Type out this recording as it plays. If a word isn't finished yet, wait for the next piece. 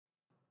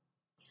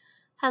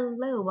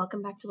Hello,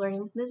 welcome back to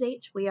Learning with Ms.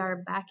 H. We are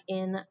back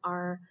in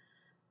our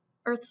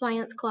Earth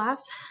Science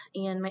class,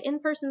 and my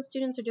in-person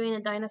students are doing a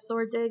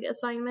Dinosaur Dig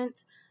assignment.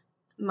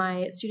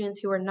 My students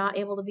who are not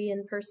able to be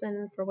in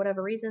person for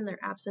whatever reason, they're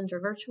absent or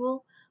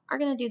virtual, are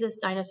going to do this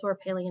dinosaur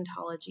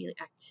paleontology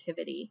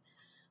activity.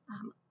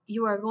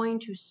 You are going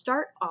to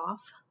start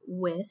off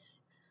with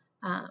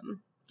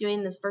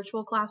doing this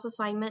virtual class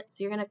assignment.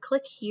 So you're going to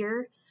click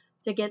here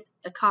to get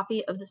a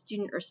copy of the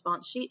student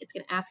response sheet. It's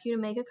going to ask you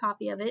to make a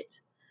copy of it.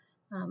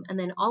 And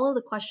then all of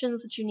the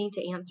questions that you need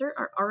to answer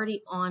are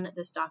already on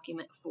this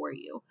document for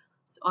you.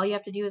 So all you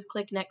have to do is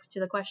click next to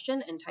the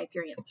question and type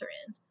your answer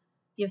in.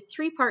 You have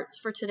 3 parts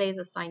for today's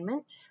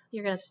assignment.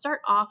 You're going to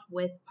start off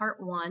with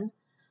part 1.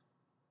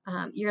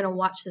 You're going to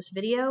watch this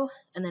video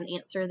and then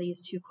answer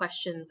these 2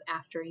 questions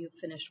after you've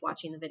finished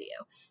watching the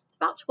video. It's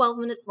about 12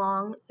 minutes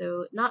long,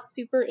 so not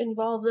super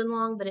involved and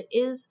long, but it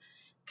is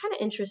kind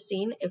of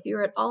interesting. If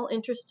you're at all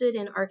interested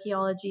in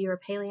archaeology or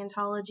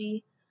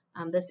paleontology,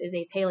 this is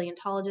a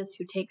paleontologist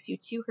who takes you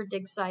to her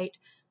dig site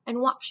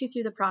and walks you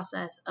through the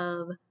process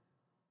of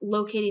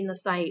locating the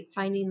site,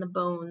 finding the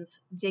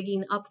bones,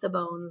 digging up the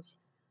bones,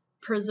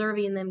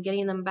 preserving them,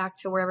 getting them back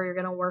to wherever you're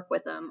going to work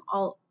with them,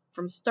 all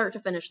from start to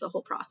finish, the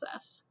whole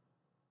process.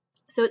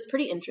 So it's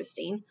pretty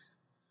interesting.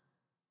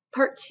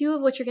 Part 2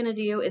 of what you're going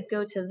to do is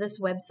go to this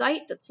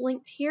website that's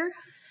linked here,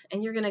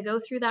 and you're going to go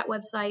through that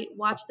website,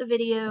 watch the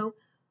video,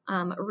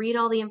 read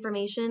all the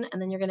information, and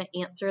then you're going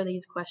to answer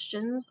these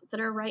questions that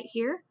are right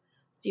here.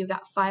 So you've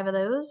got 5 of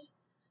those,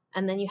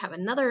 and then you have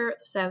another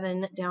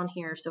 7 down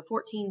here, so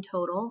 14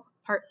 total,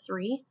 part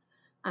 3.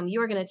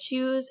 You are going to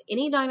choose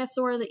any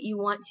dinosaur that you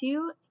want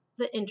to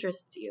that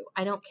interests you.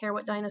 I don't care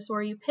what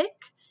dinosaur you pick.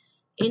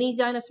 Any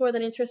dinosaur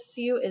that interests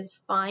you is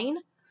fine,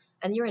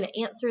 and you're going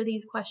to answer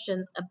these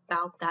questions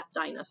about that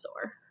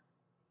dinosaur.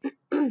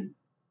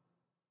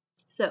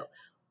 So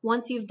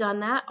once you've done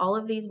that, all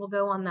of these will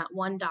go on that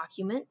one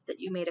document that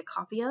you made a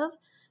copy of.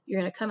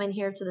 You're going to come in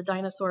here to the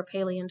Dinosaur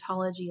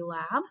Paleontology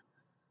Lab,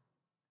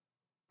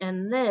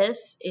 and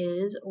this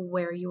is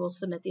where you will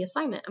submit the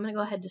assignment. I'm going to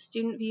go ahead to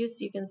Student View so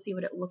you can see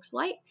what it looks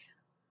like.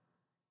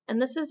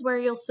 And this is where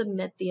you'll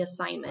submit the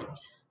assignment.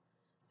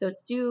 So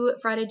it's due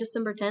Friday,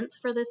 December 10th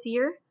for this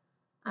year.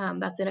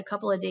 That's in a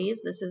couple of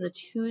days. This is a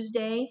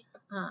Tuesday,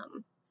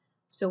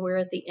 so we're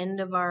at the end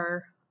of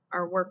our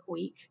work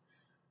week.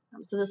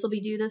 So this will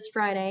be due this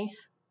Friday.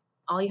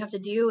 All you have to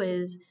do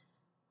is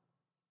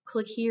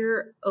click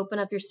here, open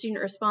up your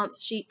student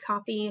response sheet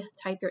copy,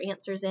 type your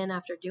answers in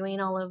after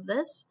doing all of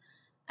this,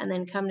 and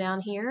then come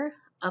down here,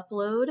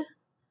 upload.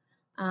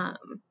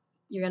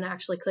 You're going to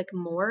actually click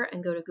more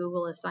and go to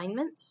Google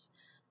Assignments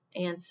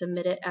and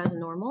submit it as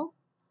normal.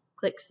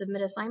 Click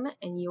Submit Assignment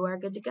and you are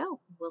good to go.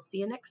 We'll see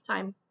you next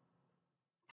time.